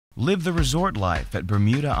Live the resort life at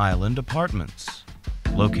Bermuda Island Apartments.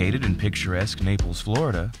 Located in picturesque Naples,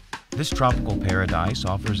 Florida, this tropical paradise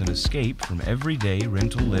offers an escape from everyday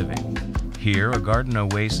rental living. Here, a garden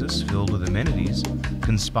oasis filled with amenities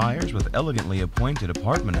conspires with elegantly appointed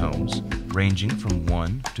apartment homes ranging from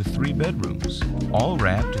 1 to 3 bedrooms, all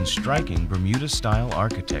wrapped in striking Bermuda-style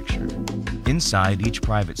architecture. Inside each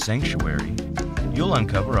private sanctuary, you'll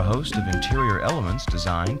uncover a host of interior elements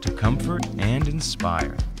designed to comfort and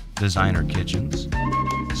inspire. Designer kitchens,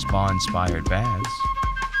 spa-inspired baths,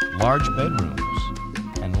 large bedrooms,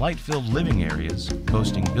 and light-filled living areas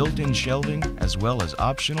boasting built-in shelving as well as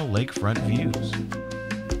optional lakefront views.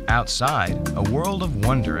 Outside, a world of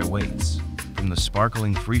wonder awaits, from the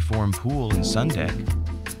sparkling freeform pool and sun deck,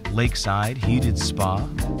 lakeside heated spa,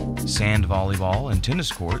 sand volleyball and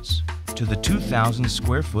tennis courts, to the 2,000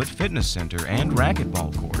 square foot fitness center and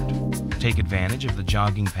racquetball court. Take advantage of the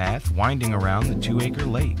jogging path winding around the 2-acre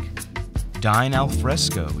lake. Dine al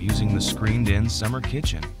fresco using the screened-in summer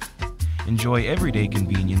kitchen. Enjoy everyday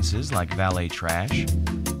conveniences like valet trash,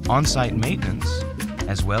 on-site maintenance,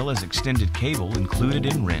 as well as extended cable included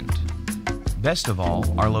in rent. Best of all,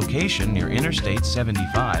 our location near Interstate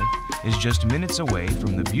 75 is just minutes away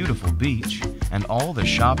from the beautiful beach and all the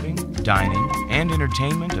shopping, dining, and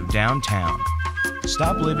entertainment of downtown.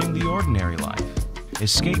 Stop living the ordinary life.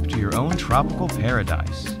 Escape to your own tropical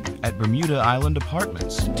paradise at Bermuda Island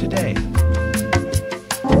Apartments today.